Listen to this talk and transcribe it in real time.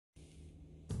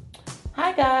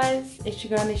Hi guys, it's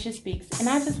your girl Nisha Speaks, and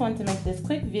I just wanted to make this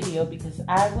quick video because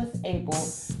I was able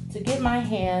to get my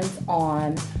hands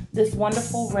on this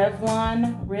wonderful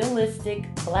Revlon Realistic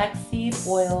Black Seed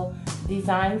Oil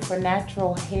designed for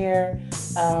natural hair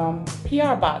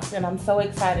PR box, and I'm so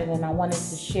excited and I wanted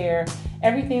to share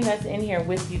everything that's in here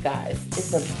with you guys.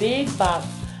 It's a big box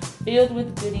filled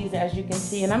with goodies, as you can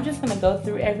see, and I'm just going to go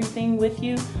through everything with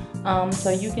you so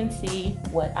you can see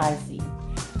what I see.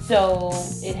 So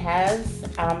it has,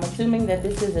 I'm assuming that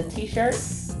this is a t-shirt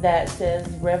that says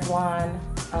Revlon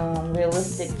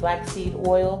Realistic Black Seed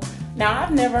Oil. Now,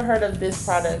 I've never heard of this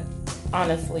product,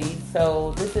 honestly,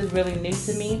 so this is really new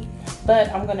to me,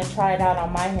 but I'm going to try it out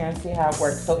on my hair and see how it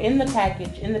works. So in the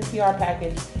package, in the PR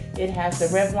package, it has the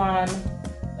Revlon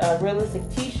Realistic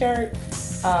t-shirt.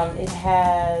 It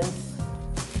has,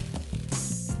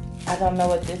 I don't know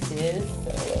what this is,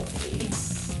 so let's see.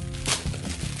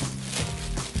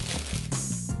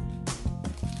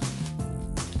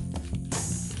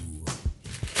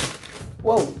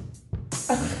 Whoa.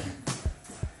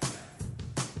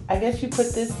 I guess you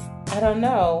put this, I don't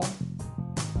know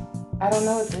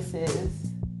what this is.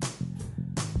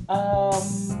 I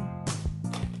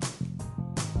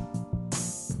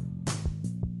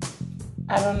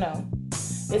don't know.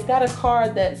 It's got a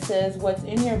card that says what's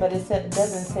in here, but it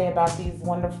doesn't say about these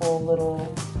wonderful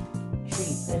little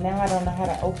treats. And now I don't know how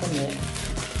to open it.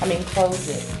 I mean, close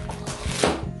it.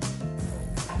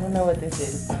 I don't know what this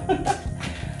is.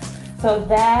 So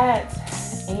that,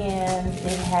 and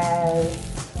it has,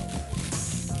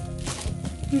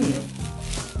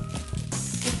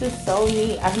 this is so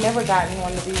neat. I've never gotten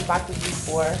one of these boxes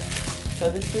before. So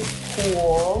this is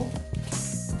cool.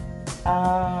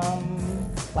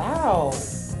 Wow.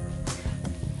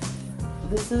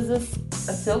 This is a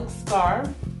silk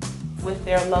scarf with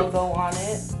their logo on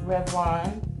it,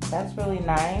 Revlon. That's really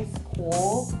nice,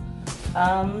 cool.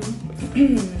 And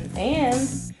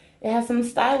it has some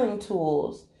styling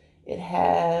tools. It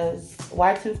has a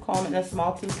wide tooth comb and a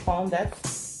small tooth comb.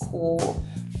 That's cool.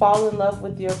 Fall in love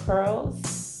with your curls.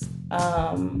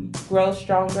 Grow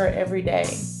stronger every day.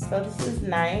 So this is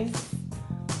nice.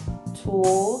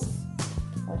 Tools.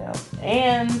 What else?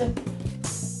 And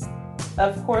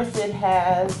of course it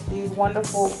has these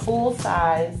wonderful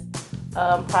full-size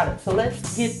products. So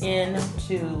let's get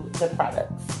into the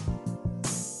products.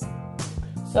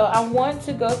 So I want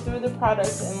to go through the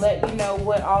products and let you know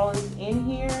what all is in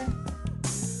here.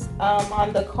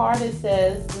 On the card it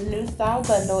says the new style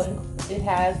bundle. It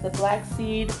has the Black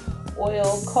Seed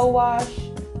Oil Co-Wash,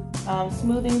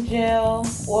 smoothing gel,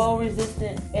 oil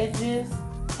resistant edges,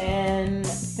 and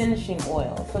finishing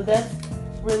oil. So that's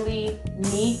really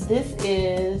neat. This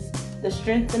is the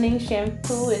strengthening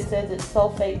shampoo. It says it's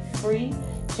sulfate free,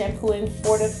 shampooing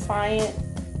fortifiant.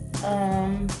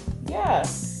 Yeah.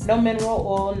 No mineral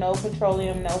oil, no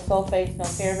petroleum, no sulfates, no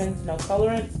parabens, no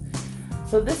colorants.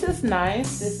 So this is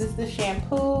nice. This is the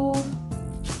shampoo.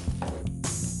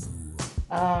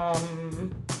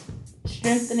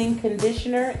 Strengthening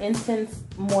conditioner, intense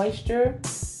moisture,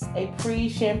 a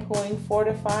pre-shampooing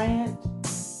fortifiant.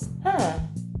 I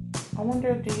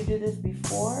wonder, do you do this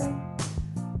before?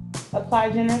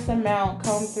 Apply generous amount,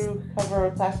 comb through, cover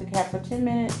a plastic hat for 10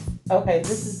 minutes. Okay,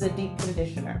 this is the deep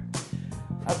conditioner.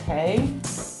 Okay.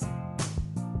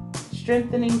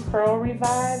 Strengthening Curl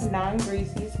Revive,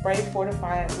 non-greasy, spray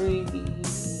fortifiant,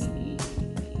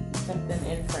 something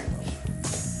in French.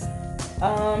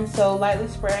 So lightly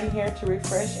spray in here to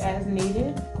refresh as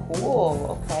needed.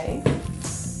 Cool, okay.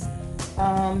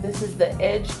 This is the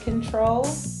Edge Control.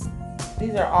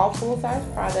 These are all full-size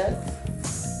products.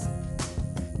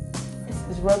 This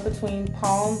is rub between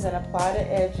palms and apply to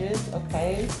edges,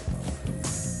 okay.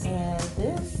 And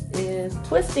this is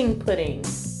Twisting Pudding.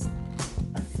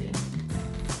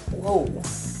 Whoa.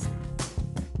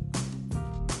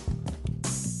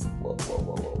 Whoa, whoa,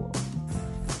 whoa, whoa,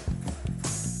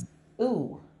 whoa.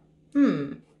 Ooh.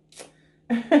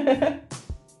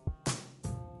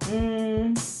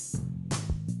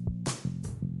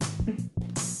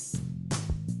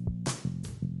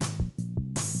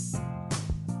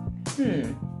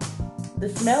 The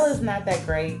smell is not that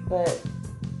great, but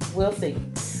we'll see.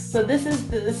 So this is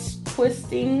this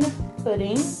Twisting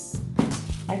Pudding.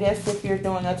 I guess if you're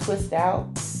doing a twist out.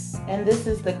 And this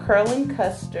is the Curling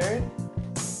Custard.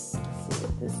 Let's see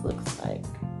what this looks like.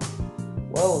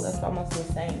 Whoa, that's almost the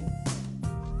same.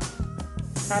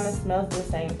 Kind of smells the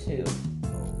same too.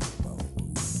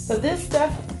 So this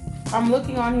stuff, I'm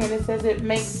looking on here and it says it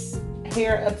makes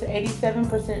hair up to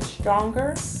 87%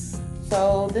 stronger.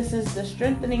 So this is the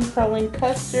Strengthening Curling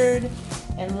Custard.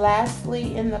 And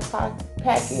lastly in the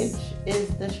package is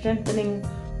the Strengthening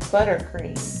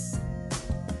Buttercream.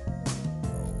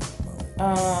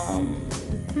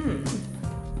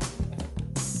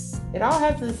 It all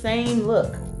has the same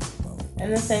look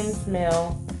and the same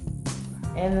smell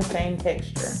and the same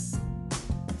texture.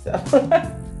 So,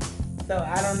 so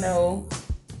I don't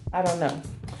know.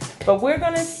 But we're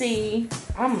gonna see.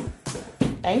 I'm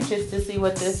anxious to see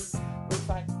what this looks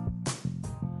like.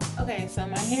 Okay, so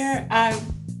my hair, I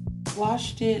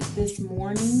washed it this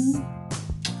morning.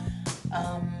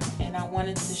 And I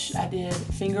wanted to, I did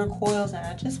finger coils, and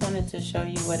I just wanted to show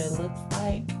you what it looks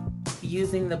like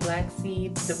using the Black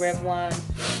Seed, the Revlon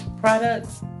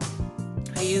products.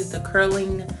 I used the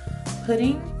curling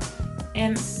pudding,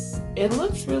 and it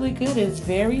looks really good. It's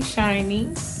very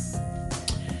shiny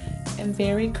and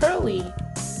very curly.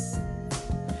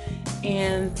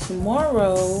 And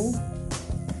tomorrow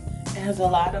it has a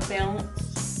lot of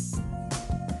bounce,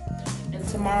 and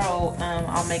tomorrow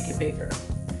I'll make it bigger.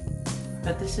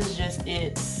 But this is just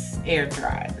it air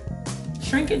dried.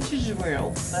 Shrinkage is real,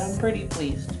 but I'm pretty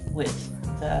pleased with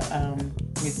the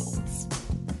results.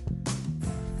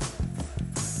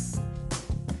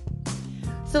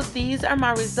 So these are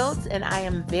my results, and I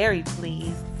am very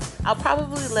pleased. I'll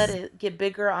probably let it get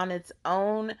bigger on its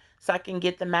own so I can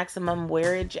get the maximum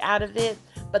wearage out of it.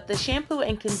 But the shampoo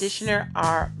and conditioner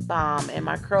are bomb, and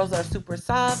my curls are super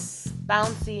soft,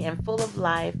 bouncy, and full of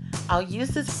life. I'll use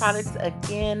this product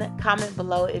again. Comment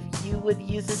below if you would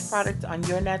use this product on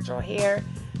your natural hair.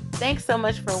 Thanks so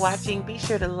much for watching. Be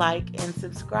sure to like and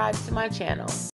subscribe to my channel.